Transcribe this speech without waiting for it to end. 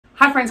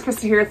Hi friends,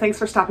 Krista here. Thanks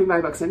for stopping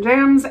by Books and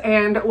Jams,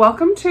 and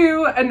welcome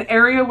to an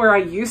area where I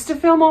used to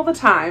film all the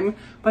time,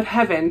 but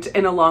haven't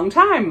in a long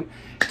time.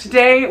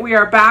 Today we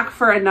are back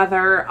for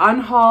another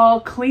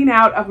unhaul, clean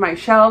out of my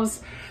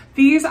shelves.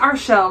 These are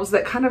shelves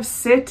that kind of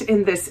sit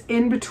in this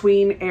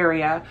in-between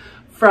area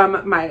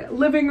from my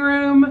living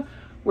room,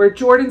 where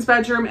Jordan's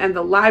bedroom and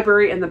the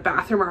library and the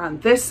bathroom are on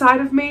this side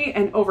of me,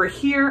 and over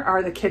here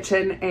are the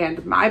kitchen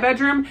and my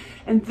bedroom.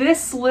 And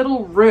this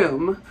little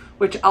room,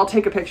 which I'll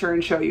take a picture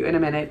and show you in a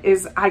minute,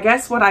 is I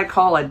guess what I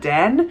call a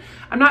den.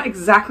 I'm not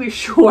exactly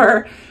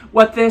sure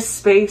what this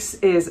space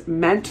is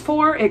meant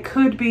for. It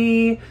could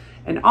be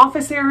an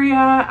office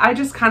area. I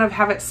just kind of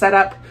have it set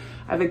up.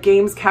 I have a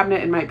games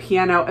cabinet and my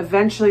piano.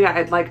 Eventually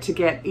I'd like to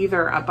get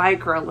either a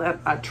bike or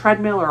a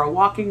treadmill or a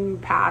walking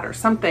pad or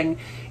something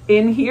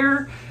in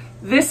here.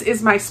 This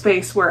is my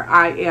space where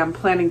I am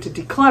planning to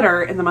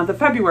declutter in the month of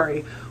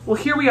February. Well,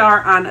 here we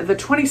are on the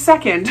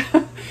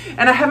 22nd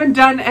and I haven't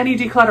done any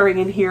decluttering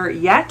in here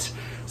yet.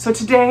 So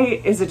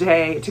today is a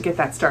day to get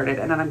that started.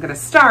 And then I'm gonna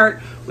start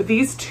with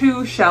these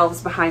two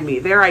shelves behind me.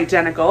 They're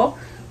identical,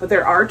 but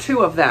there are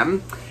two of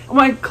them.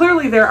 Well,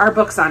 clearly there are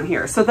books on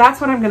here. So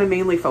that's what I'm gonna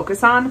mainly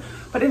focus on,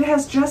 but it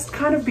has just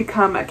kind of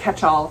become a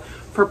catch-all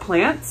for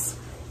plants.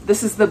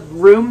 This is the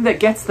room that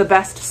gets the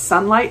best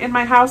sunlight in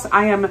my house.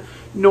 I am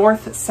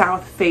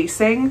north-south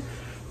facing,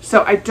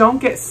 so I don't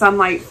get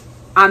sunlight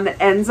on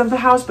the ends of the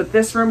house, but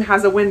this room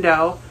has a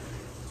window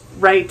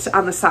right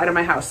on the side of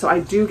my house, so I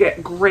do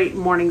get great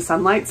morning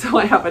sunlight. So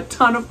I have a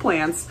ton of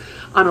plants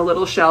on a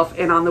little shelf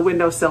and on the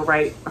windowsill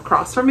right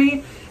across from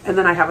me, and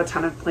then I have a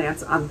ton of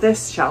plants on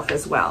this shelf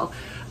as well.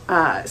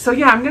 So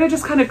yeah, I'm gonna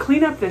just kind of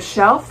clean up this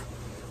shelf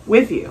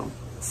with you.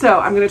 So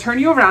I'm gonna turn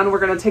you around and we're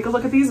gonna take a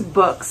look at these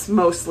books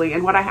mostly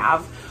and what I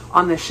have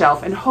on this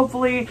shelf, and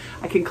hopefully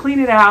I can clean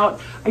it out.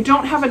 I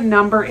don't have a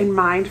number in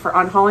mind for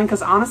unhauling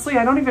because honestly,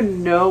 I don't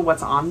even know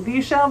what's on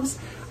these shelves.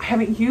 I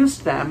haven't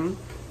used them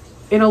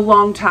in a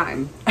long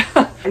time.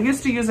 I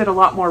used to use it a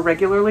lot more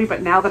regularly,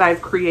 but now that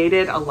I've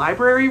created a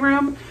library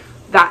room,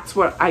 that's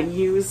what I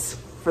use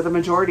for the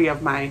majority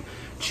of my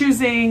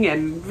choosing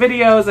and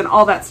videos and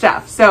all that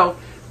stuff. So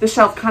the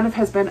shelf kind of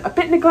has been a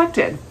bit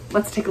neglected.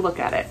 Let's take a look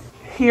at it.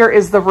 Here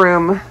is the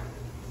room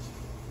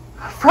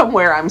from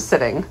where I'm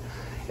sitting.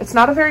 It's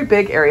not a very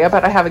big area,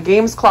 but I have a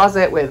games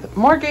closet with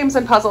more games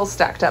and puzzles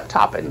stacked up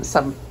top and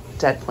some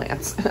dead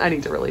plants I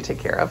need to really take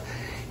care of.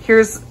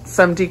 Here's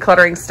some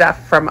decluttering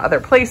stuff from other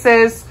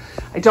places.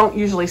 I don't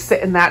usually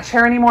sit in that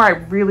chair anymore. I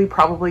really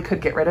probably could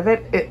get rid of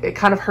it. It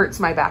kind of hurts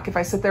my back if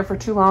I sit there for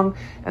too long.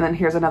 And then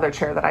here's another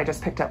chair that I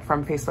just picked up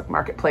from Facebook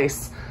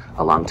Marketplace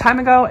a long time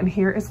ago. And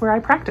here is where I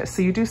practice.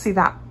 So you do see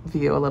that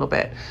view a little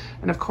bit.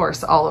 And of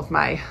course, all of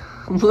my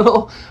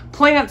little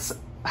plants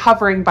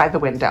hovering by the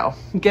window,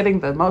 getting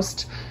the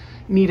most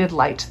needed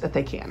light that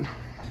they can.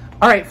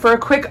 All right, for a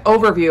quick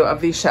overview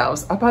of these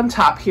shelves, up on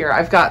top here,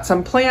 I've got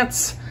some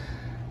plants,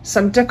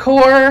 some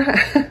decor,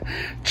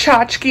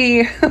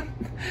 tchotchke,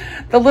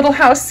 the Little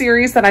House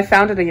series that I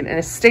found at an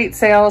estate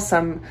sale,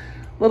 some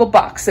little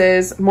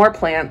boxes, more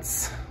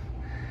plants.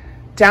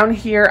 Down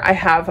here, I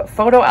have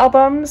photo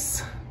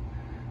albums.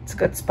 It's a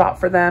good spot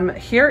for them.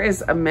 Here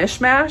is a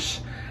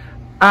mishmash.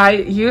 I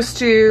used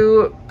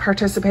to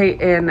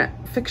participate in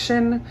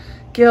Fiction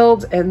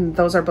Guild, and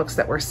those are books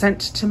that were sent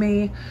to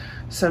me.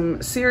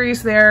 Some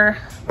series there,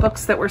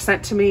 books that were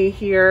sent to me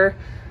here,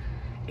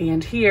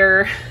 and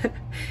here,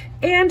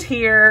 and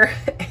here,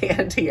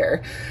 and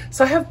here.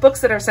 So I have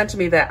books that are sent to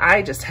me that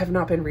I just have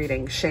not been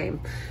reading,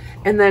 shame.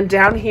 And then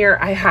down here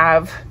I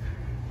have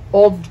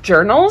old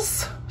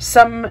journals,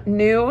 some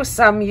new,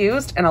 some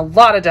used, and a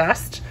lot of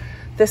dust.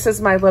 This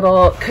is my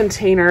little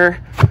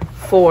container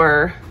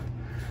for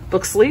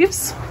book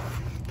sleeves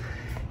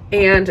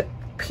and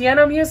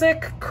piano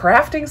music,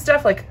 crafting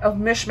stuff, like a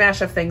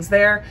mishmash of things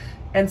there,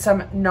 and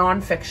some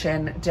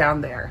nonfiction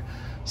down there.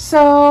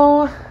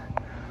 So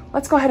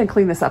let's go ahead and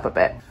clean this up a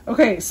bit.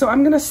 Okay, so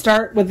I'm gonna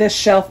start with this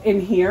shelf in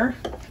here.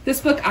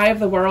 This book, Eye of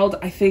the World,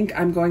 I think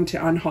I'm going to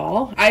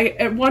unhaul. I,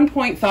 at one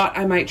point, thought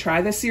I might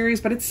try this series,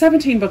 but it's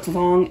 17 books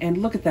long, and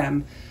look at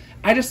them.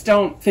 I just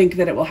don't think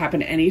that it will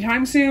happen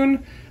anytime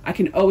soon. I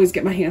can always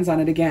get my hands on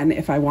it again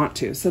if I want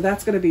to. So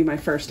that's gonna be my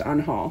first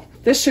unhaul.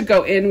 This should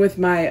go in with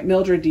my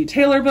Mildred D.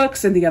 Taylor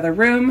books in the other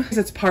room.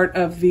 It's part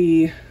of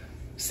the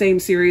same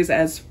series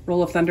as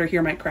Roll of Thunder,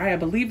 Hear My Cry. I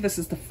believe this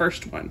is the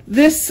first one.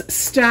 This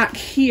stack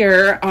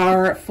here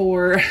are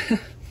for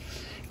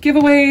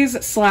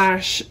giveaways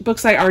slash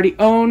books I already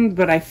own,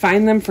 but I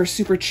find them for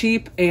super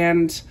cheap,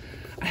 and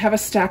I have a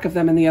stack of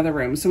them in the other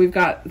room. So we've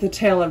got The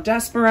Tale of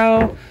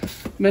Despero,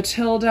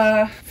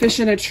 Matilda, Fish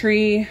in a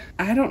Tree.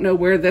 I don't know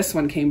where this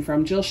one came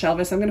from. Jill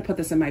Shelvis. I'm gonna put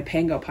this in my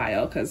Pango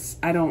pile because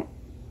I don't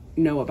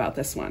know about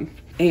this one.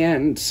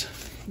 And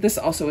this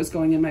also is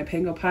going in my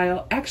Pango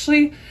pile.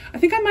 Actually, I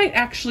think I might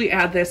actually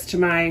add this to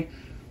my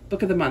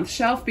Book of the Month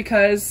shelf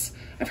because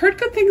I've heard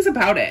good things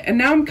about it and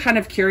now I'm kind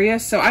of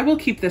curious, so I will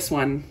keep this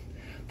one.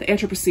 The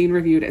Anthropocene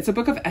Reviewed. It's a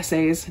book of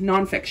essays,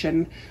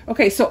 nonfiction.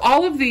 Okay, so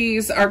all of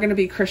these are going to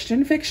be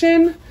Christian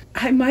fiction.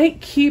 I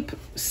might keep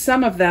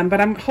some of them, but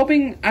I'm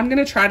hoping I'm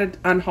going to try to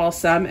unhaul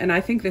some, and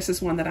I think this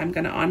is one that I'm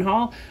going to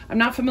unhaul. I'm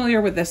not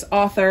familiar with this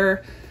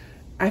author.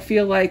 I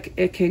feel like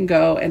it can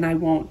go and I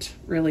won't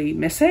really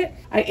miss it.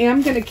 I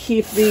am going to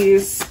keep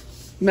these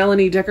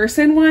Melanie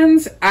Dickerson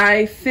ones.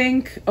 I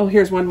think, oh,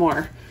 here's one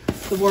more.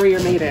 The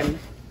Warrior Maiden.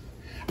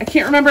 I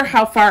can't remember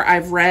how far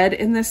I've read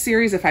in this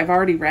series, if I've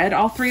already read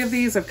all three of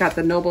these. I've got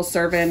The Noble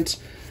Servant,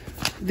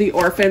 The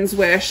Orphan's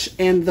Wish,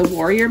 and The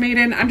Warrior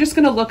Maiden. I'm just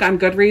going to look on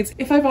Goodreads.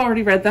 If I've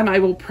already read them, I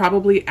will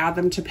probably add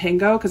them to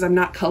Pango because I'm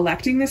not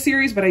collecting the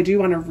series, but I do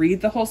want to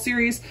read the whole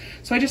series.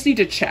 So I just need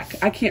to check.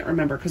 I can't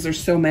remember because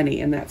there's so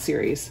many in that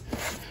series.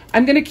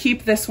 I'm going to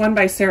keep this one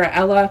by Sarah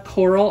Ella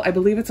Coral. I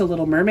believe it's a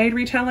Little Mermaid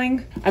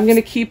retelling. I'm going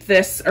to keep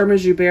this Irma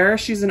Joubert.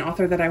 She's an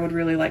author that I would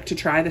really like to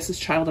try. This is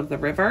Child of the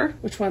River.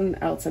 Which one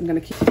else? I'm going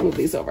to keep, move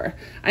these over.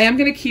 I am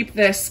going to keep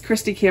this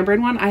Christy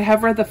Cameron one. I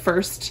have read the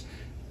first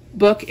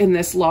book in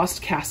this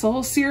Lost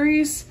Castle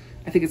series.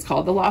 I think it's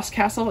called The Lost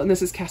Castle, and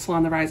this is Castle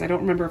on the Rise. I don't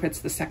remember if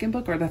it's the second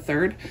book or the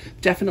third.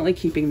 Definitely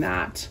keeping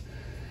that.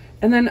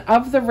 And then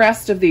of the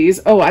rest of these,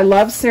 oh, I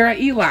love Sarah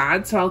E.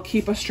 Ladd, so I'll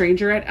keep A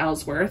Stranger at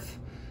Ellsworth.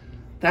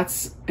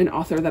 That's an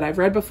author that I've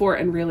read before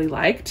and really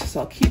liked, so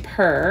I'll keep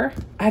her.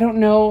 I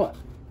don't know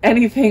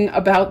anything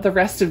about the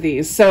rest of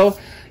these, so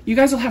you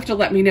guys will have to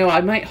let me know.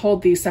 I might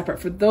hold these separate.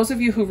 For those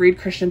of you who read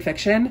Christian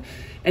fiction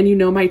and you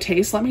know my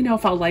taste, let me know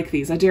if I'll like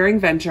these. A Daring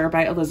Venture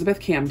by Elizabeth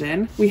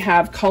Camden. We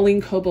have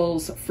Colleen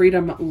Coble's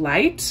Freedom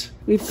Light.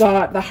 We've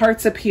got The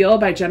Heart's Appeal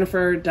by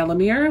Jennifer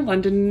Delamere,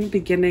 London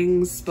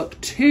Beginnings Book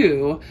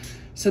 2.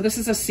 So this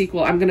is a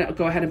sequel. I'm going to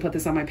go ahead and put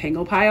this on my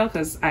Pango pile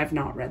because I have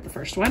not read the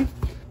first one.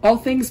 All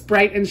Things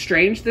Bright and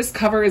Strange. This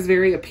cover is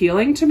very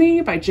appealing to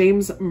me, by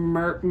James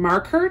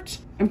Markert.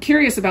 I'm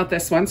curious about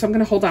this one, so I'm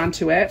going to hold on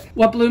to it.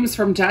 What Blooms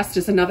from Dust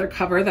is another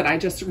cover that I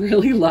just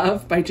really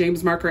love, by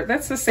James Markert.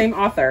 That's the same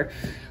author.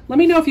 Let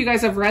me know if you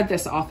guys have read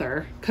this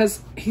author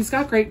because he's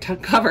got great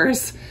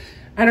covers.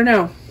 I don't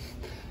know.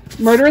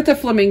 Murder at the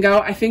Flamingo,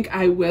 I think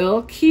I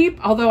will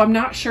keep, although I'm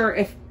not sure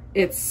if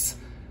it's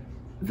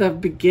the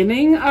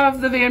beginning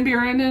of the Van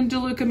Buren and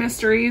DeLuca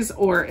mysteries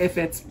or if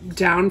it's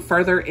down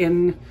further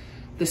in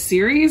the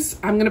series.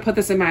 I'm going to put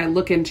this in my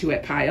look into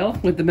it pile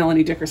with the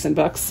Melanie Dickerson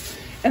books.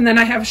 And then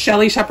I have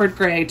Shelley Shepherd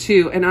Gray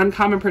too, An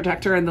Uncommon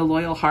Protector and the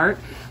Loyal Heart.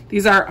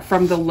 These are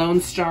from the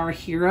Lone Star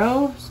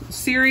Hero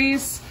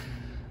series.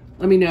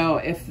 Let me know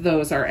if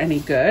those are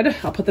any good.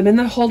 I'll put them in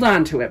the hold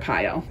on to it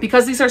pile.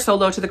 Because these are so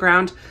low to the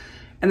ground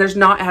and there's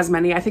not as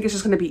many, I think it's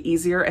just going to be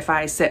easier if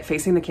I sit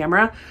facing the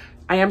camera.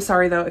 I am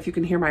sorry though if you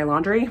can hear my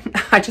laundry.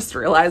 I just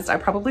realized I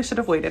probably should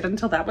have waited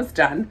until that was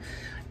done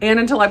and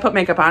until I put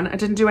makeup on. I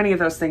didn't do any of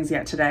those things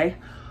yet today.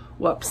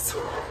 Whoops.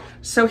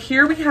 So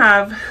here we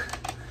have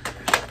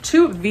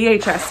 2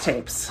 VHS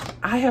tapes.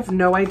 I have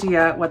no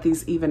idea what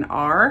these even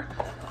are.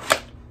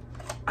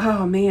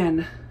 Oh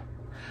man.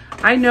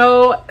 I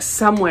know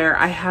somewhere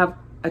I have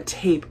a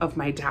tape of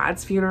my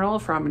dad's funeral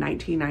from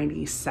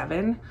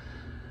 1997.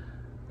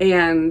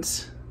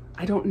 And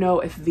I don't know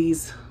if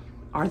these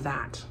are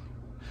that.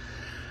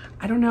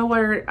 I don't know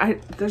where,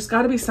 there's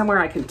gotta be somewhere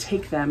I can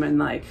take them and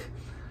like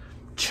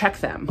check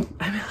them.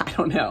 I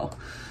don't know.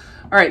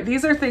 All right,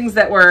 these are things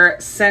that were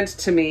sent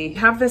to me. I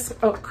have this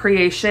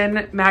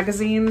Creation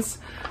magazines.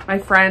 My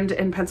friend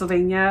in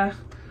Pennsylvania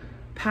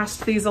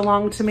passed these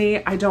along to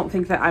me. I don't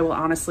think that I will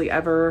honestly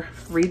ever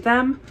read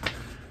them.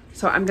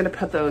 So I'm gonna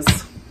put those,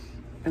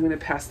 I'm gonna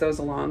pass those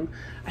along.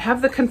 I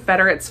have The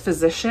Confederate's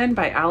Physician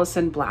by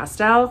Alison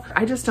Blastow.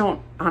 I just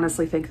don't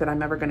honestly think that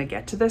I'm ever gonna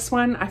get to this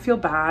one. I feel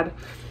bad.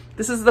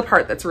 This is the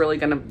part that's really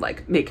gonna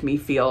like make me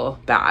feel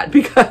bad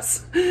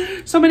because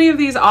so many of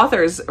these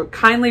authors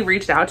kindly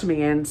reached out to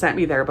me and sent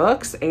me their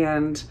books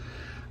and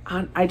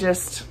I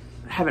just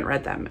haven't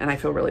read them and I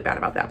feel really bad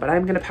about that, but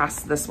I'm gonna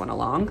pass this one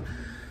along.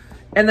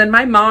 And then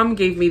my mom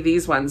gave me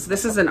these ones.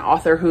 This is an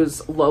author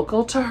who's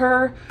local to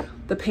her,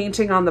 The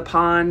Painting on the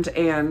Pond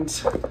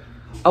and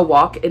A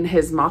Walk in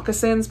His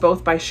Moccasins,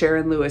 both by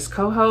Sharon Lewis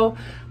Coho.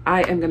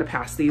 I am gonna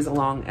pass these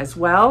along as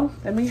well.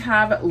 Then we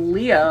have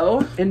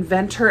Leo,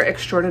 Inventor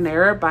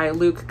Extraordinaire by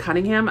Luke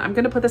Cunningham. I'm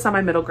gonna put this on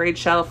my middle grade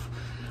shelf.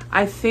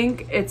 I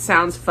think it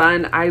sounds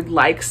fun. I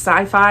like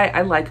sci-fi.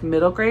 I like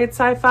middle grade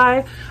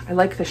sci-fi. I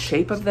like the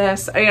shape of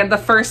this. And the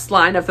first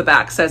line of the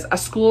back says, a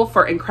school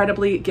for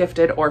incredibly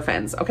gifted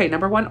orphans. Okay,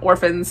 number 1,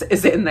 orphans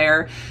is in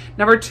there.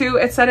 Number 2,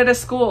 it said at a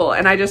school.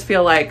 And I just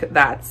feel like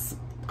that's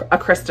a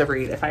Krista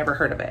read if I ever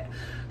heard of it.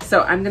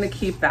 So I'm gonna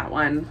keep that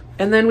one.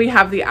 And then we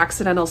have The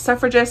Accidental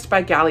Suffragist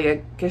by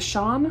Galia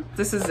Gishon.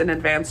 This is an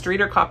advanced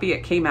reader copy.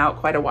 It came out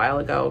quite a while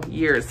ago,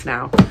 years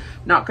now.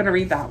 Not gonna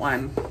read that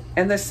one.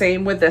 And the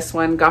same with this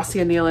one,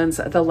 Gausia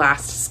Nealon's The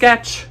Last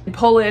Sketch,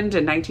 Poland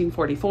in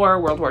 1944,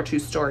 World War II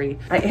story.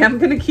 I am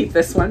gonna keep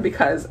this one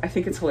because I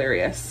think it's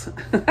hilarious.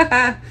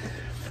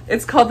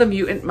 It's called The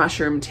Mutant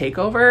Mushroom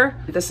Takeover.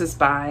 This is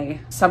by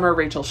Summer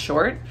Rachel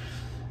Short.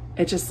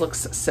 It just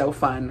looks so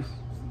fun.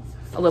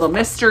 a little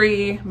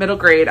mystery, middle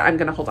grade. I'm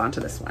gonna hold on to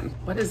this one.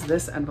 What is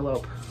this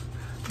envelope?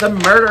 The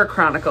Murder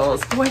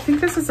Chronicles. Oh, I think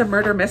this is a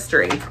murder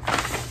mystery.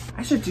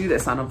 I should do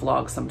this on a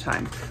vlog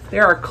sometime.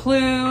 There are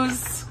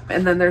clues,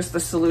 and then there's the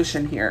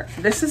solution here.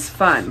 This is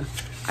fun.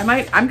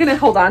 I'm gonna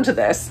hold on to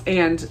this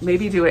and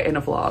maybe do it in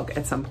a vlog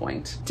at some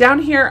point. Down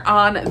here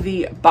on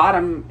the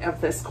bottom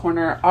of this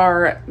corner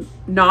are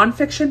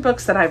nonfiction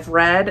books that I've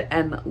read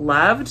and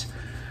loved.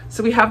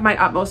 So we have My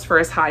Utmost for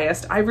His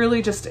Highest. I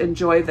really just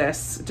enjoy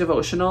this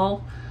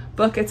devotional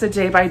book. It's a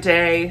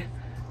day-by-day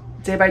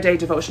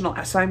devotional,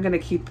 so I'm gonna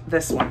keep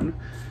this one.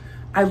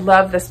 I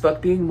love this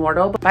book, Being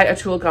Mortal by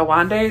Atul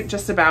Gawande,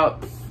 just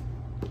about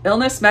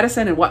illness,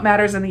 medicine, and what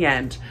matters in the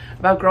end,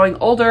 about growing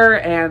older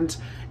and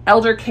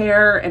elder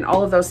care and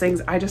all of those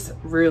things. I just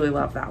really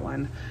love that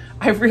one.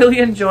 I really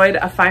enjoyed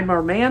A Fine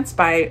Romance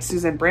by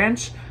Susan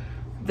Branch.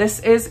 This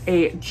is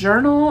a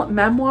journal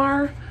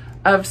memoir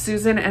of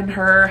Susan and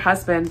her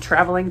husband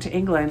traveling to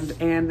England,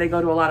 and they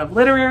go to a lot of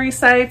literary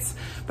sites,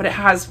 but it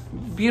has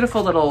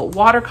beautiful little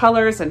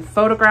watercolors and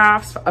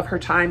photographs of her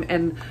time,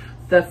 and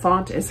the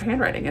font is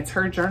handwriting. It's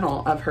her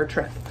journal of her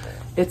trip.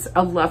 It's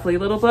a lovely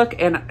little book,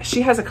 and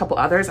she has a couple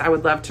others. I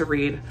would love to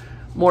read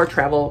more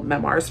travel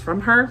memoirs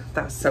from her.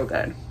 That's so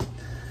good.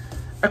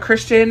 A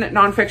Christian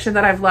nonfiction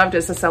that I've loved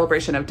is A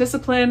Celebration of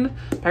Discipline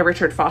by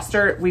Richard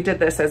Foster. We did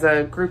this as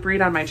a group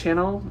read on my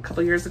channel a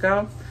couple years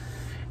ago.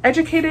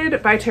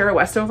 Educated by Tara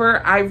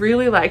Westover. I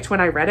really liked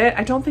when I read it.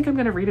 I don't think I'm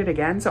going to read it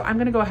again, so I'm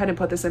going to go ahead and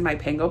put this in my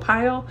Pango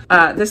pile.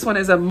 This one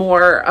is a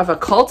more of a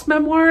cult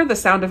memoir, The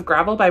Sound of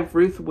Gravel by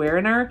Ruth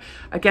Werner.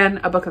 Again,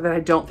 a book that I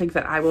don't think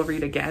that I will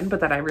read again, but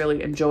that I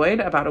really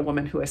enjoyed, about a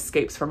woman who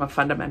escapes from a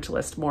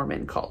fundamentalist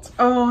Mormon cult.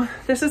 Oh,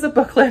 this is a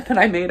booklet that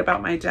I made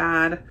about my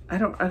dad.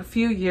 A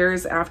few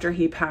years after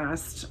he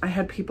passed, I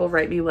had people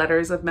write me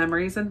letters of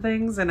memories and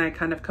things, and I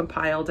kind of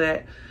compiled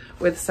it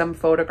with some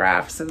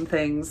photographs and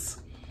things.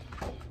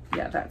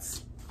 Yeah,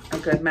 that's a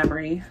good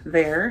memory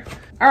there.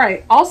 All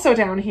right, also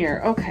down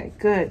here. Okay,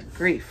 good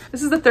grief.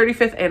 This is the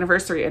 35th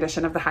anniversary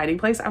edition of The Hiding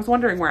Place. I was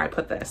wondering where I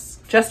put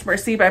this. Just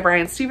Mercy by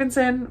Brian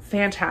Stevenson.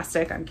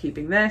 Fantastic, I'm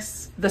keeping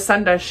this. The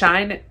Sun Does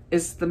Shine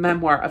is the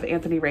memoir of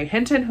Anthony Ray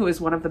Hinton, who is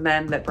one of the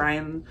men that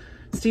Brian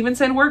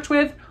Stevenson worked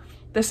with.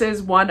 This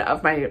is one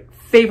of my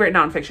favorite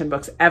nonfiction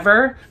books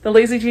ever. The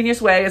Lazy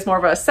Genius Way is more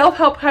of a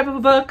self-help type of a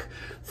book.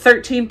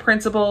 13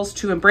 principles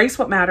to embrace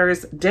what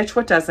matters, ditch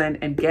what doesn't,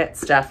 and get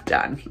stuff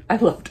done. I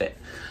loved it.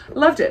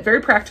 Loved it.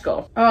 Very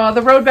practical.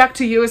 The Road Back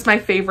to You is my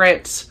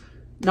favorite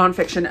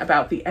nonfiction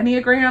about the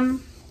Enneagram.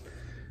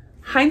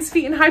 Hind's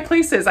Feet in High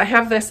Places. I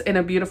have this in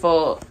a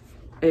beautiful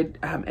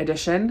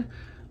edition,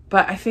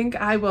 but I think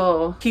I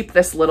will keep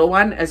this little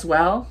one as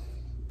well.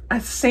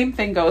 Same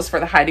thing goes for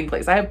The Hiding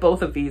Place. I have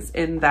both of these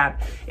in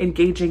that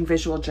engaging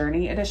visual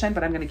journey edition,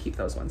 but I'm going to keep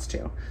those ones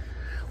too.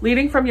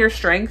 Leading from Your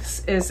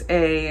Strengths is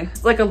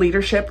like a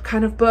leadership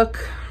kind of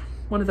book.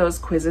 One of those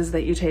quizzes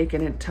that you take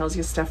and it tells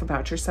you stuff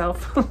about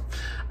yourself.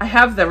 I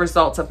have the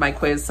results of my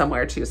quiz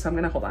somewhere too, so I'm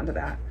going to hold on to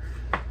that.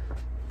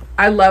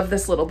 I love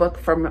this little book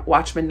from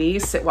Watchman Nee,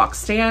 Sit, Walk,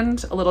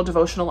 Stand, a little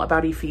devotional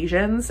about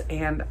Ephesians,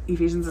 and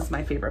Ephesians is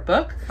my favorite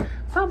book,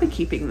 so I'll be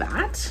keeping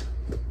that.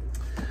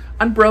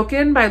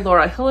 Unbroken by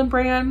Laura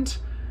Hillenbrand.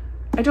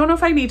 I don't know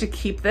if I need to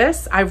keep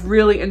this. I've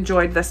really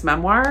enjoyed this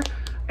memoir.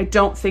 I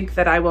don't think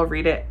that I will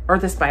read it, or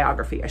this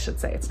biography, I should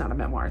say. It's not a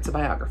memoir, it's a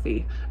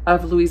biography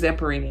of Louise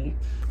Zamperini,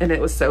 and it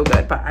was so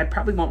good, but I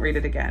probably won't read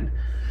it again.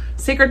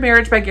 Sacred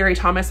Marriage by Gary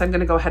Thomas, I'm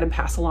gonna go ahead and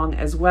pass along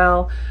as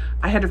well.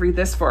 I had to read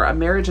this for a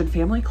marriage and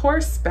family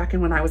course back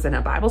when I was in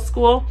a Bible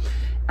school,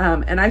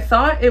 and I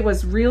thought it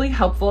was really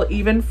helpful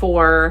even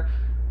for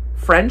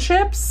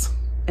friendships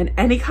and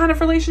any kind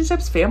of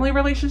relationships, family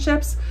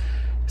relationships.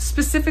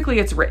 Specifically,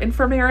 it's written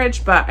for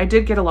marriage, but I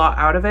did get a lot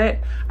out of it.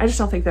 I just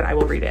don't think that I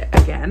will read it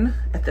again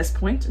at this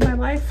point in my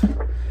life.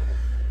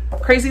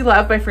 Crazy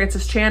Love by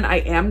Frances Chan, I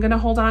am going to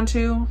hold on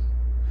to,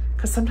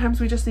 because sometimes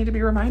we just need to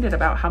be reminded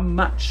about how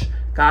much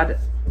God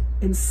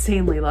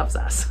insanely loves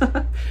us.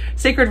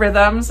 Sacred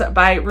Rhythms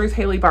by Ruth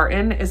Haley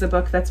Barton is a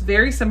book that's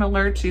very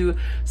similar to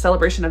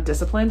Celebration of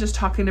Discipline, just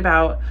talking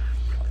about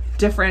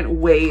different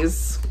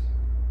ways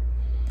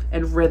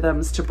and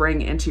rhythms to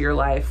bring into your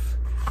life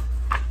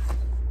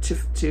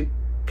to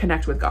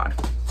connect with God.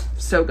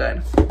 So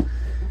good.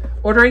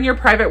 Ordering Your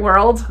Private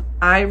World,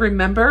 I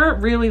remember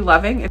really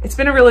loving. It's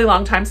been a really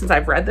long time since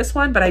I've read this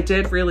one, but I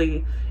did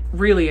really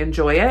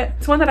enjoy it.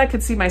 It's one that I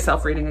could see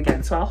myself reading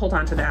again, so I'll hold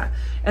on to that.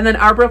 And then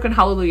Our Broken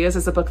Hallelujahs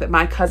is a book that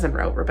my cousin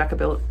wrote, Rebecca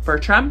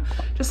Bertram,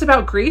 just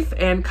about grief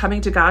and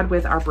coming to God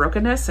with our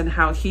brokenness and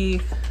how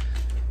he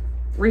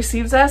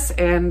receives us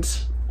and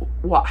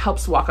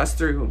helps walk us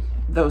through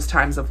those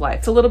times of life.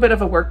 It's a little bit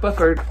of a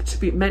workbook,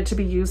 or meant to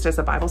be used as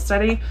a Bible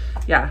study.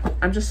 Yeah,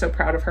 I'm just so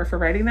proud of her for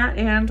writing that.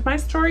 And my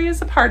story is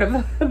a part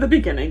of the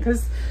beginning,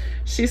 because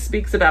she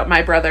speaks about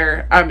my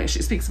brother,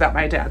 she speaks about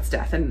my dad's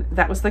death. And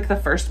that was like the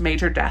first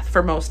major death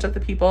for most of the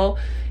people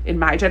in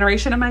my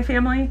generation of my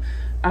family.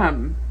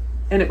 And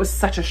it was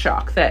such a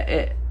shock that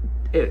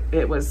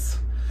it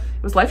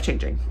it was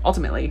life-changing,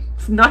 ultimately.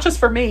 Not just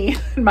for me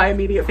and my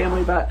immediate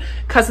family, but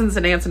cousins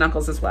and aunts and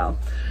uncles as well.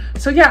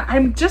 So yeah,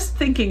 I'm just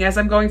thinking as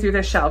I'm going through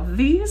this shelf,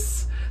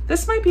 this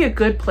might be a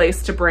good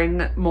place to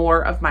bring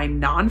more of my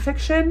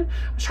nonfiction.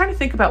 I was trying to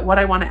think about what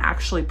I want to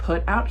actually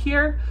put out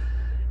here.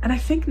 And I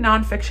think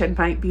nonfiction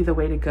might be the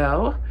way to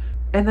go.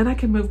 And then I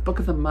can move book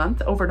of the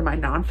month over to my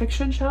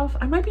nonfiction shelf.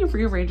 I might be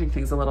rearranging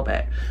things a little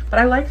bit, but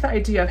I like the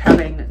idea of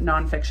having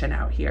nonfiction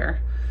out here.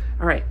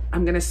 All right,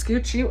 I'm gonna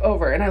scooch you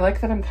over, and I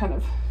like that I'm kind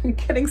of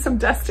getting some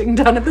dusting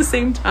done at the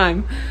same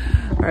time.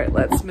 All right,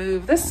 let's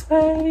move this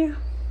way.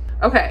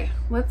 Okay,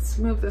 let's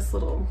move this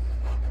little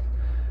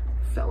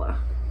fella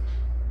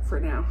for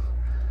now.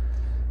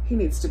 He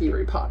needs to be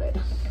repotted.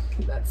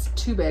 That's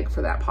too big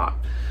for that pot.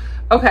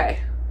 Okay,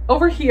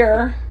 over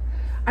here,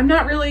 I'm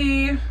not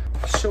really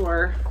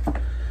sure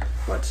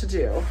what to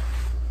do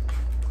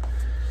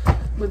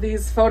with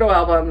these photo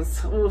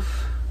albums.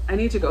 Oof, I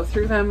need to go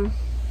through them.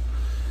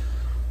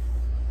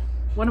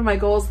 One of my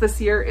goals this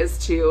year is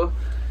to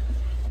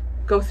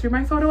go through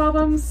my photo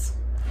albums,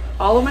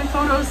 all of my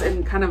photos,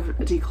 and kind of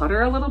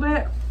declutter a little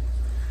bit.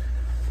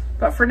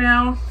 But for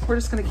now, we're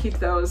just gonna keep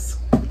those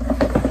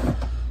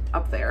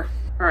up there.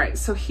 All right,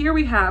 so here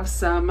we have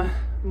some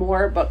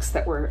more books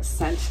that were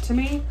sent to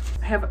me.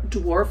 I have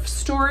Dwarf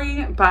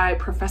Story by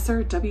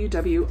Professor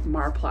W.W.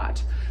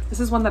 Marplot. This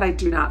is one that I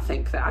do not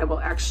think that I will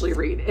actually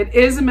read. It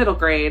is a middle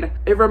grade.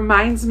 It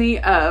reminds me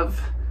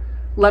of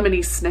Lemony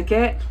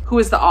Snicket, who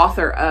is the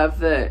author of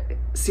the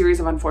series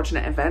of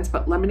unfortunate events,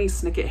 but Lemony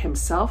Snicket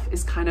himself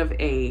is kind of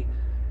a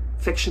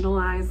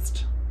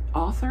fictionalized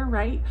author,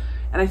 right?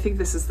 And I think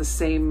this is the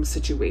same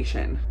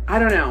situation. I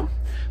don't know,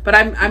 but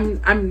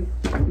I'm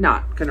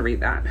not gonna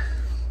read that.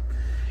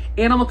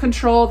 Animal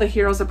Control, The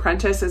Hero's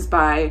Apprentice is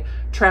by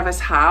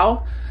Travis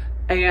Howe.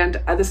 And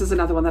this is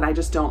another one that I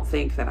just don't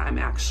think that I'm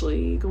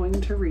actually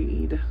going to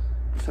read.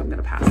 So I'm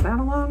gonna pass that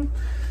along.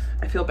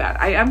 I feel bad.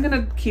 I am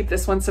gonna keep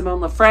this one,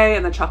 Simone Lefray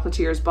and the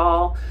Chocolatier's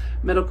Ball,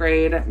 middle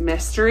grade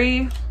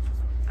mystery.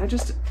 I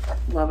just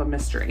love a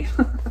mystery.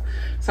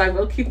 So I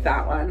will keep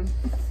that one.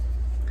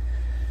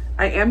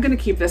 I am gonna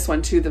keep this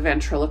one too, The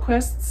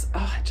Ventriloquists.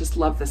 Oh, I just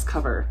love this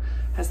cover.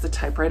 Has the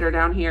typewriter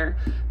down here.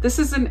 This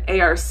is an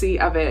ARC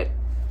of it,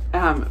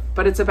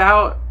 but it's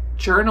about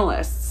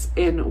journalists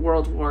in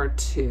World War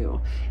II.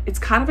 It's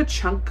kind of a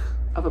chunk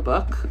of a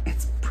book.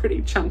 It's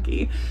pretty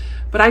chunky,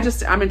 but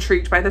I'm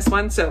intrigued by this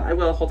one, so I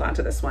will hold on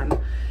to this one.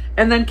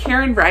 And then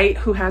Karen Wright,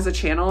 who has a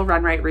channel,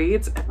 Run Right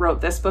Reads,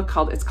 wrote this book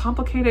called It's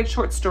Complicated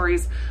Short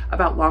Stories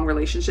About Long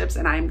Relationships,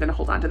 and I'm gonna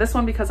hold on to this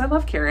one because I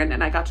love Karen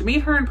and I got to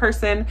meet her in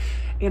person,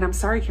 and I'm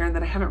sorry, Karen,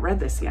 that I haven't read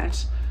this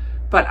yet,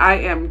 but I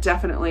am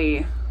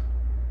definitely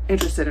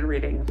interested in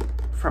reading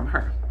from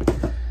her.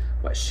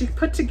 What she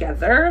put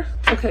together.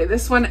 Okay,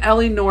 this one,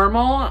 Ellie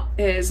Normal,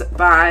 is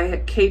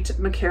by Kate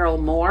McCarroll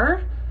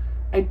Moore.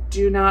 I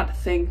do not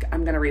think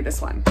I'm gonna read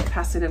this one.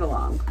 Passing it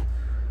along.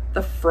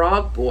 The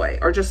Frog Boy,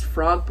 or just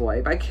Frog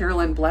Boy by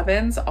Carolyn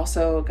Blevins.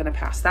 Also gonna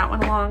pass that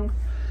one along.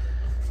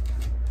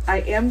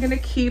 I am gonna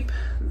keep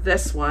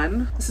this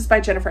one. This is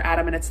by Jennifer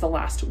Adam and it's The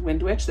Last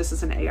Wind Witch. This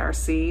is an ARC.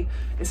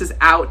 This is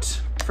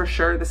out for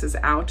sure. This is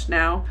out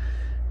now.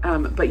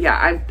 But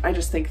yeah, I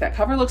just think that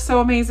cover looks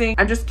so amazing.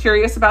 I'm just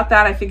curious about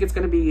that. I think it's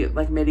gonna be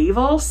like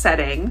medieval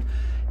setting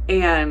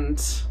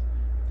and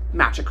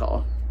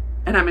magical.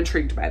 And I'm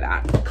intrigued by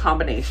that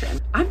combination.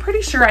 I'm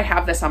pretty sure I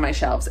have this on my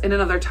shelves, In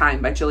Another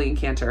Time by Jillian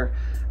Cantor.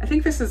 I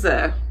think this is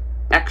a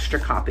extra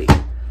copy.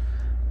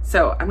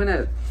 So I'm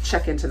gonna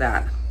check into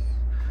that.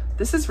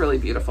 This is really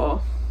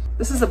beautiful.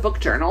 This is a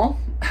book journal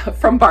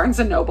from Barnes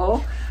 &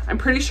 Noble. I'm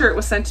pretty sure it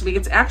was sent to me.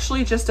 It's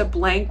actually just a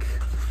blank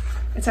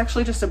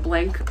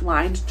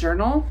lined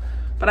journal,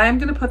 but I am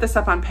gonna put this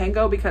up on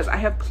Pango because I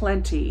have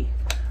plenty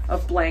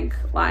of blank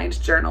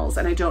lined journals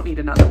and I don't need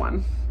another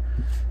one.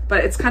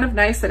 But it's kind of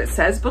nice that it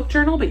says book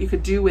journal, but you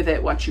could do with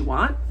it what you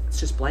want. It's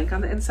just blank on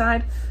the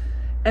inside.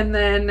 And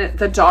then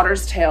The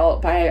Daughter's Tale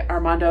by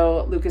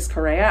Armando Lucas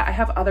Correa. I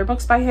have other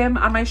books by him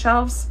on my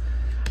shelves.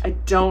 I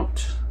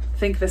don't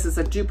think this is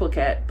a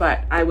duplicate,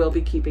 but I will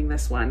be keeping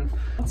this one.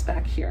 What's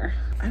back here?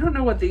 I don't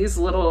know what these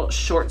little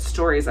short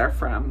stories are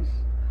from.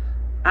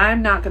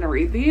 I'm not gonna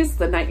read these.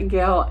 The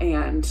Nightingale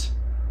and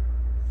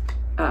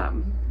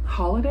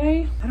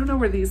Holiday. I don't know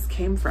where these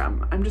came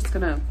from. I'm just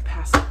gonna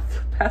pass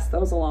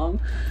those along.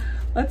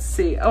 Let's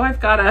see. Oh, I've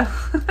got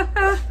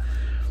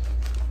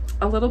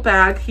a little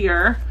bag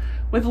here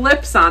with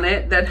lips on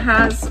it that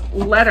has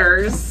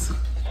letters.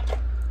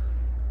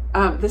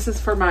 This is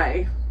for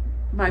my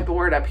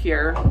board up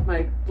here,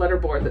 my letter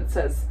board that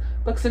says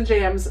Books and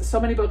Jams, so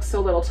many books,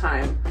 so little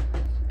time.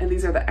 And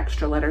these are the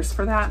extra letters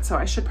for that. So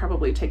I should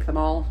probably take them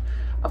all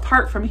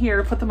apart from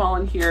here, put them all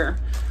in here.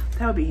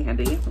 That would be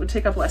handy. It would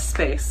take up less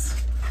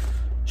space.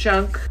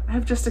 Junk. I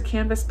have just a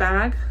canvas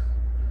bag.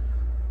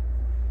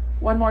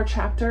 One More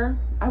Chapter.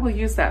 I will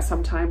use that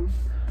sometime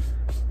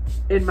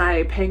in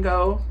my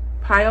Pango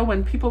pile.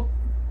 When people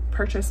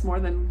purchase more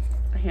than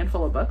a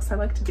handful of books, I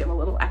like to give a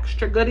little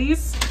extra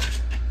goodies.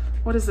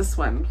 What is this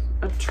one?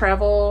 A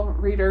travel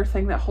reader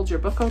thing that holds your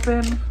book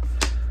open.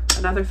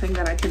 Another thing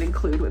that I can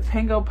include with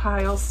Pango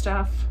Pile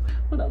stuff.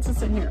 What else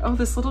is in here? Oh,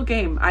 this little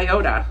game,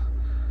 Iota.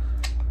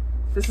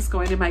 This is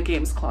going in my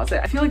games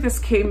closet. I feel like this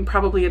came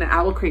probably in an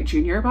Owl Crate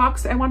Junior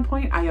box at one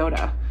point,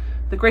 Iota.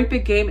 The great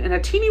big game in a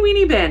teeny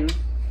weeny bin.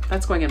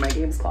 That's going in my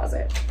games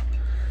closet.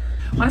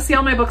 Want to see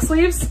all my book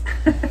sleeves?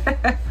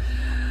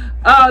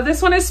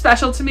 This one is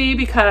special to me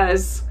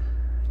because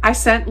I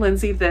sent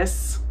Lindsay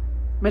this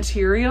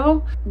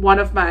material. One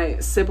of my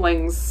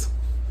siblings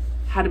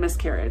had a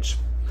miscarriage,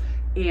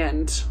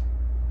 and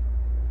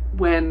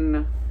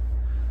when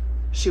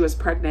she was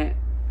pregnant,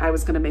 I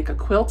was going to make a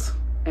quilt,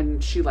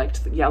 and she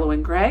liked the yellow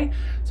and gray.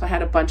 So I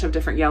had a bunch of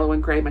different yellow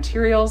and gray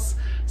materials.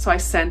 So I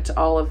sent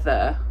all of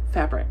the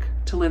fabric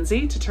to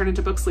Lindsay to turn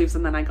into book sleeves,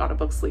 and then I got a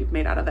book sleeve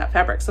made out of that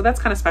fabric. So that's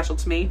kind of special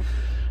to me.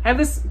 I have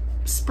this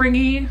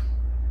springy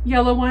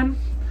yellow one,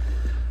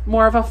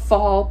 more of a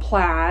fall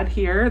plaid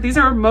here. These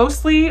are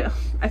mostly,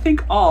 I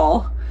think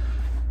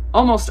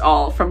almost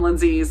all from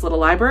Lindsay's little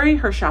library,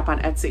 her shop on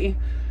Etsy.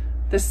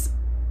 This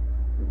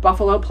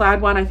buffalo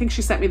plaid one, I think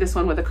she sent me this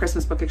one with a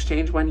Christmas book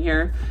exchange one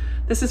year.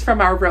 This is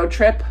from our road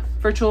trip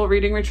virtual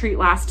reading retreat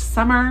last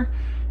summer.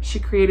 She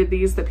created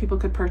these that people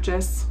could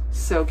purchase.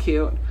 So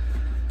cute.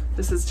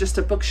 This is just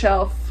a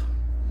bookshelf.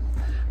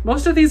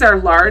 Most of these are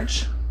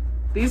large.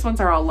 These ones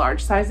are all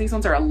large size. These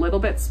ones are a little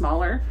bit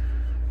smaller,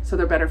 so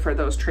they're better for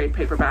those trade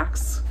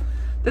paperbacks.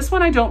 This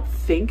one I don't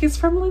think is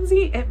from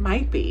Lindsay. It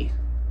might be.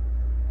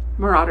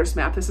 Marauder's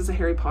Map. This is a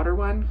Harry Potter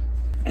one.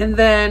 And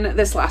then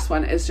this last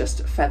one is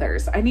just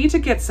feathers. I need to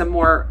get some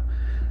more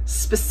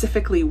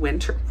specifically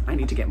winter. I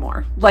need to get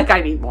more. Like,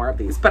 I need more of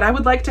these, but I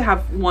would like to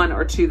have one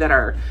or two that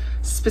are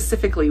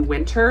specifically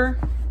winter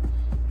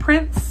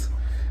prints.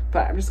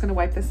 But I'm just going to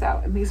wipe this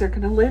out, and these are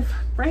going to live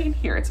right in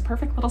here. It's a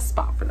perfect little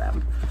spot for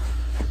them.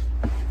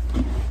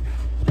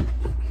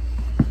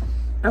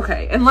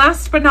 Okay, and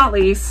last but not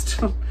least,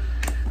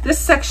 this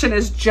section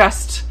is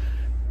just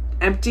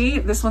empty.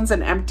 This one's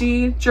an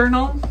empty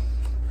journal.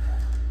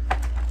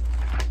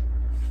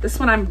 This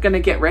one I'm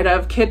gonna get rid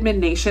of, Kidman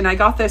Nation. I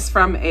got this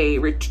from a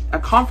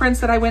conference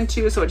that I went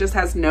to, so it just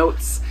has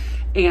notes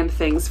and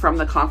things from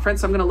the conference.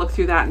 So I'm gonna look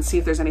through that and see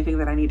if there's anything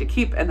that I need to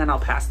keep, and then I'll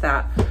pass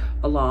that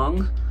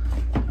along.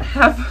 I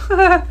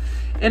have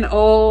an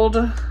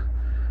old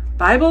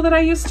Bible that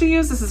I used to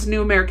use. This is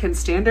New American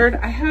Standard.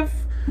 I have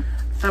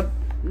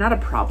not a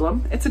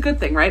problem. It's a good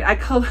thing, right? I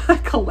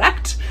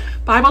collect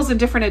Bibles in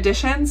different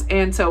editions.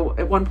 And so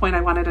at one point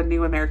I wanted a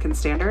New American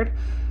Standard.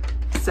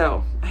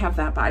 So I have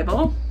that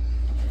Bible.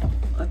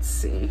 Let's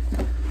see.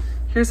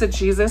 Here's a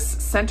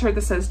Jesus-centered,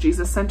 this says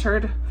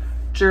Jesus-centered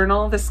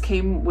journal. This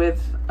came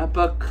with a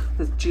book,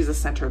 The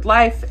Jesus-Centered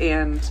Life,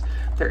 and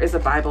there is a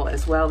Bible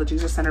as well, the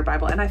Jesus-Centered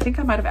Bible. And I think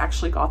I might have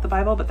actually got the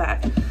Bible, but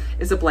that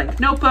is a blank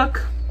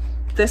notebook.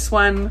 This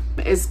one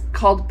is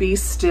called Be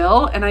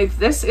Still, and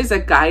this is a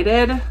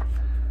guided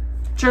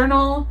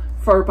journal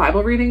for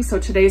Bible reading. So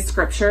today's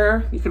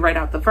scripture, you can write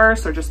out the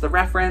verse or just the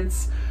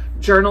reference,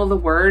 journal the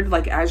word,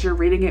 like as you're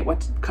reading it,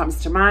 what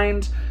comes to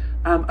mind.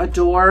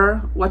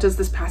 Adore, what does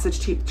this passage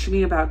teach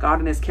me about God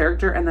and his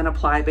character, and then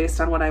apply based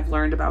on what I've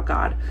learned about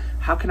God.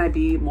 How can I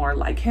be more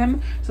like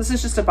him? So this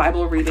is just a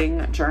Bible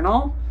reading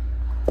journal,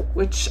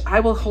 which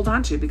I will hold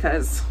on to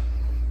because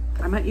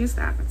I might use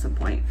that at some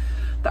point.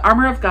 The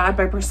Armor of God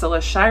by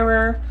Priscilla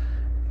Shirer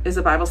is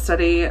a Bible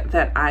study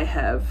that I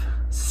have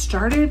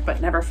started but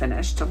never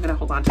finished. So I'm going to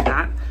hold on to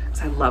that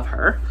because I love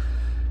her.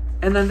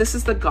 And then this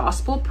is the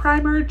Gospel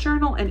Primer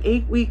Journal, an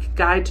 8-week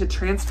guide to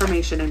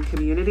transformation in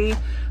community.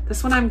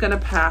 This one I'm going to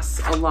pass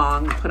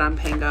along, put on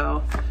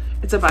Pango.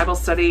 It's a Bible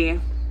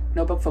study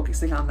notebook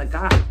focusing on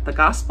the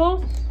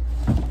gospel.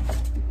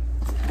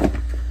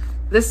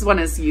 This one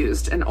is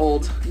used, an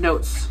old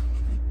notes,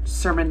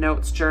 sermon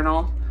notes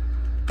journal.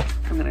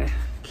 I'm going to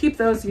keep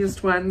those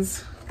used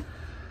ones.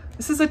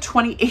 This is a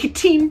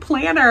 2018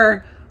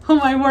 planner. Oh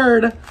my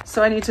word.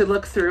 So I need to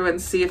look through and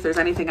see if there's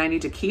anything I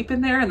need to keep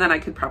in there, and then I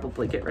could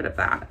probably get rid of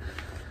that.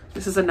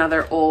 This is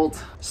another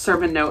old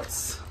sermon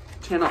notes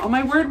channel. Oh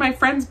my word, my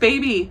friend's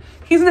baby.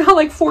 He's now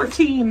like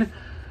 14.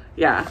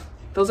 Yeah,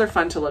 those are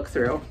fun to look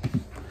through.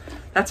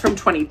 That's from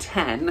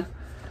 2010.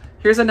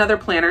 Here's another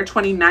planner,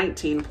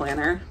 2019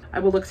 planner. I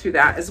will look through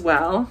that as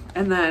well.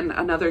 And then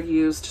another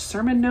used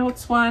sermon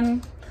notes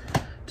one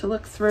to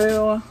look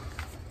through.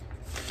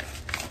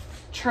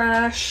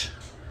 Trash.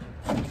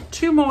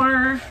 Two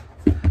more.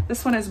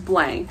 This one is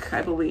blank,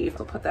 I believe.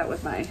 I'll put that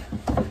with my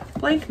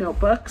blank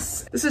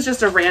notebooks. This is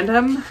just a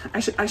random. I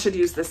should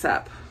use this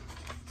up.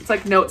 It's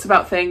like notes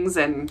about things,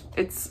 and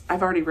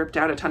I've already ripped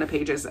out a ton of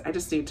pages. I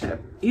just need to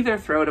either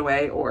throw it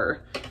away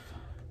or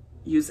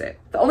use it.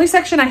 The only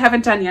section I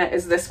haven't done yet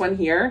is this one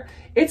here.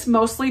 It's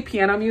mostly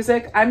piano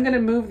music. I'm gonna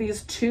move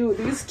these two.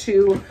 These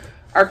two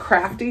are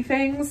crafty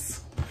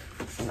things.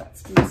 So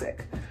that's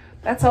music.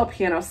 That's all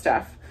piano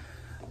stuff.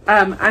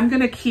 I'm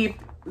gonna keep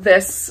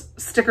this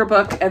sticker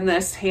book and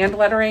this hand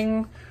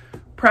lettering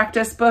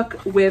practice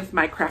book with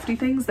my crafty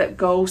things that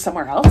go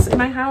somewhere else in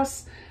my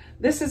house.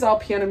 This is all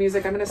piano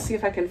music. I'm going to see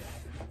if I can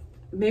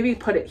maybe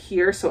put it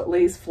here so it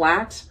lays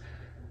flat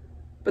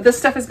but this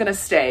stuff is gonna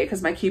stay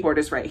because my keyboard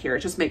is right here.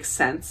 It just makes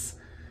sense.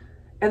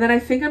 And then I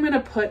think I'm gonna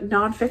put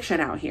nonfiction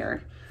out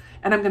here,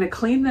 and I'm gonna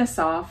clean this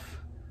off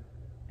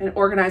and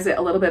organize it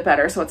a little bit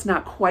better so it's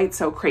not quite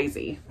so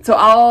crazy. So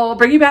I'll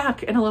bring you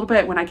back in a little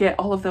bit when I get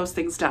all of those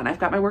things done. I've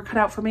got my work cut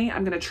out for me.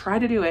 I'm gonna try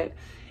to do it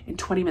in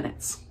 20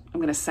 minutes. I'm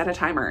gonna set a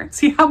timer and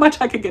see how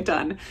much I can get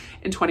done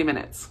in 20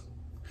 minutes.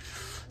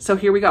 So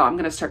here we go. I'm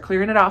gonna start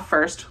clearing it off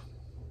first,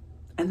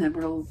 and then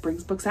we'll bring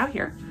books out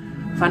here.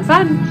 Fun,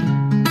 fun.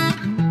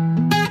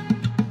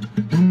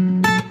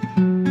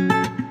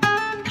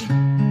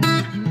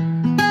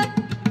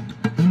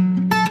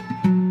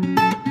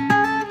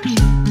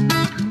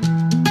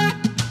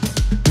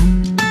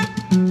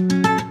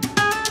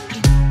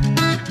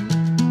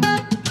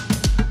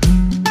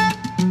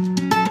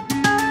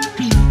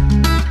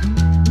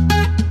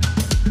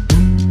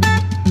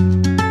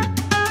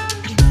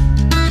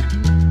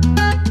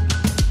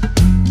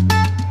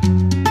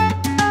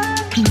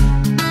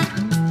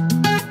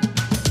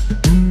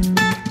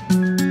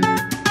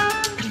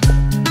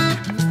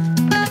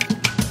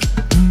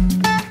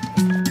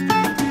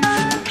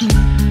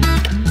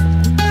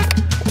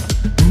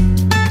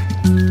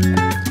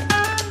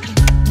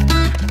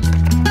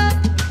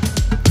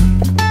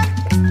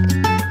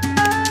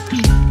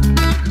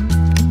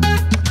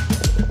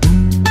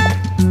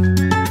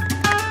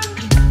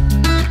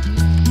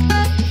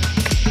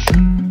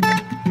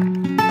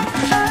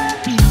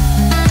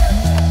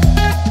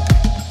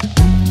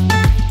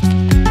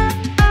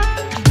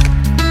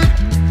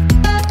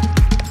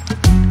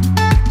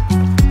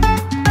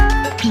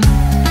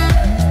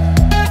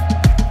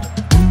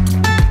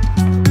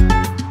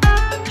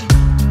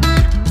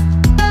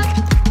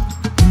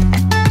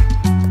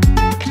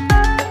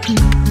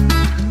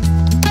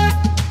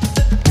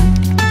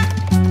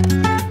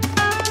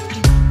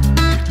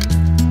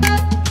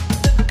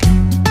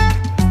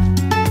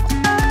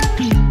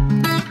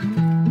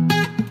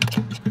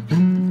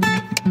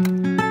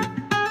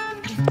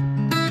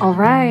 All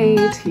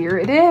right, here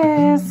it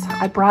is.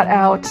 I brought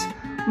out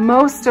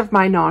most of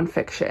my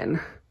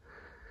nonfiction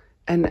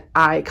and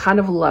I kind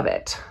of love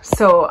it.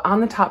 So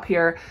on the top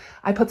here,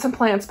 I put some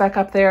plants back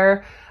up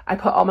there. I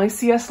put all my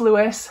C.S.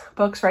 Lewis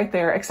books right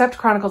there, except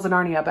Chronicles of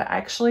Narnia, but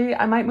actually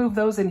I might move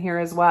those in here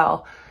as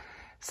well.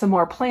 Some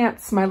more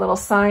plants, my little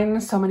sign,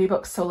 so many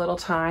books, so little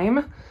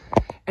time.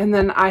 And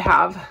then I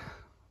have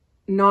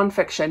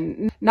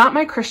nonfiction, not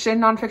my Christian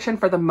nonfiction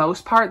for the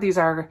most part. These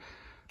are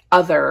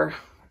other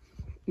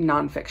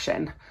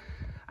nonfiction.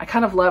 I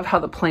kind of love how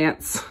the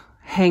plants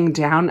hang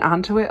down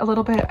onto it a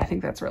little bit. I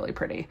think that's really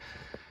pretty.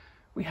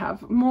 We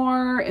have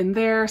more in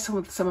there, some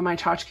of my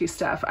tchotchke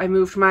stuff. I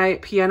moved my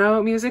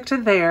piano music to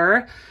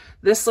there.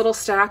 This little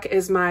stack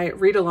is my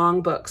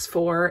read-along books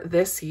for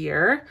this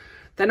year.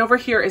 Then over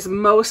here is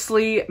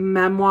mostly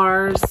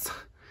memoirs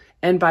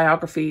and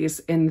biographies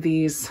in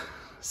these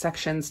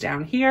sections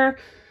down here.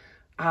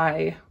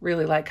 I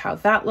really like how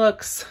that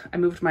looks. I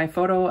moved my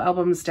photo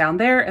albums down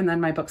there and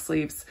then my book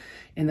sleeves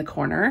in the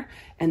corner.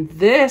 And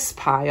this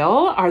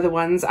pile are the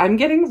ones I'm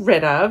getting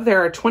rid of.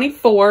 There are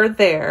 24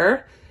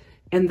 there.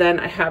 And then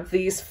I have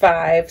these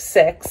 5,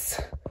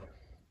 6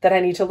 that I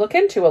need to look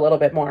into a little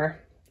bit more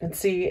and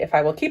see if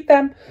I will keep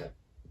them,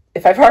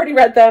 if I've already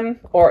read them,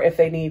 or if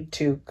they need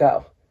to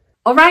go.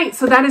 All right,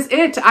 so that is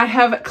it. I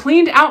have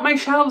cleaned out my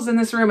shelves in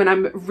this room and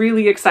I'm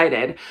really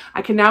excited.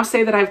 I can now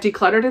say that I've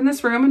decluttered in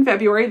this room in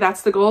February.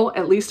 That's the goal,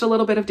 at least a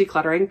little bit of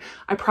decluttering.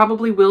 I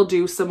probably will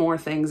do some more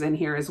things in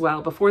here as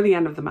well before the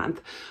end of the month.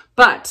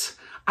 But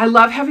I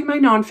love having my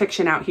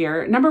nonfiction out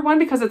here. Number one,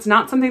 because it's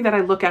not something that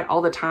I look at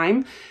all the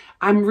time.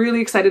 I'm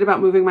really excited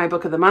about moving my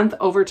book of the month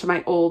over to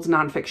my old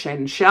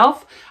nonfiction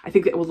shelf. I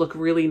think it will look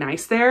really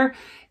nice there.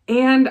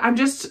 And I'm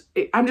just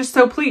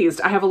so pleased.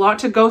 I have a lot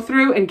to go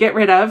through and get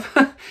rid of.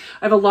 I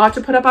have a lot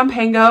to put up on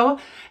Pango,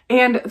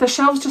 and the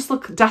shelves just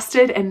look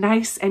dusted and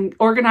nice and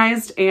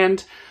organized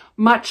and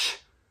much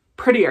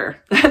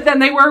prettier than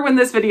they were when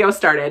this video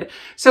started.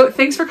 So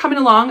thanks for coming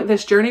along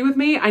this journey with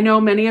me. I know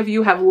many of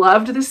you have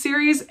loved this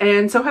series,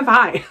 and so have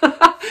I.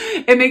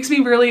 It makes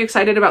me really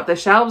excited about the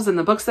shelves and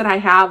the books that I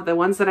have, the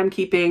ones that I'm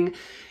keeping.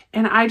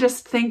 And I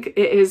just think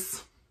it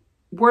is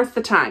worth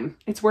the time.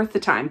 It's worth the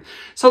time.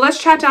 So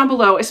let's chat down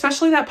below,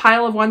 especially that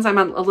pile of ones I'm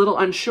a little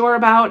unsure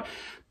about.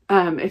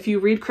 If you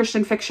read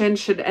Christian fiction,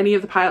 should any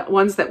of the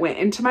ones that went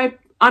into my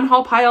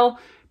unhaul pile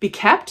be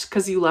kept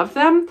because you love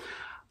them?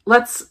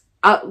 Let's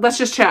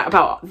just chat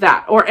about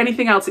that or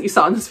anything else that you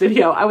saw in this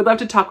video. I would love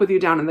to talk with you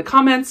down in the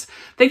comments.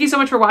 Thank you so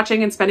much for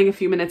watching and spending a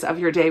few minutes of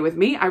your day with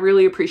me. I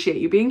really appreciate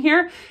you being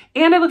here,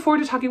 and I look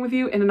forward to talking with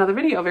you in another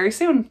video very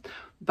soon.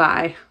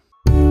 Bye.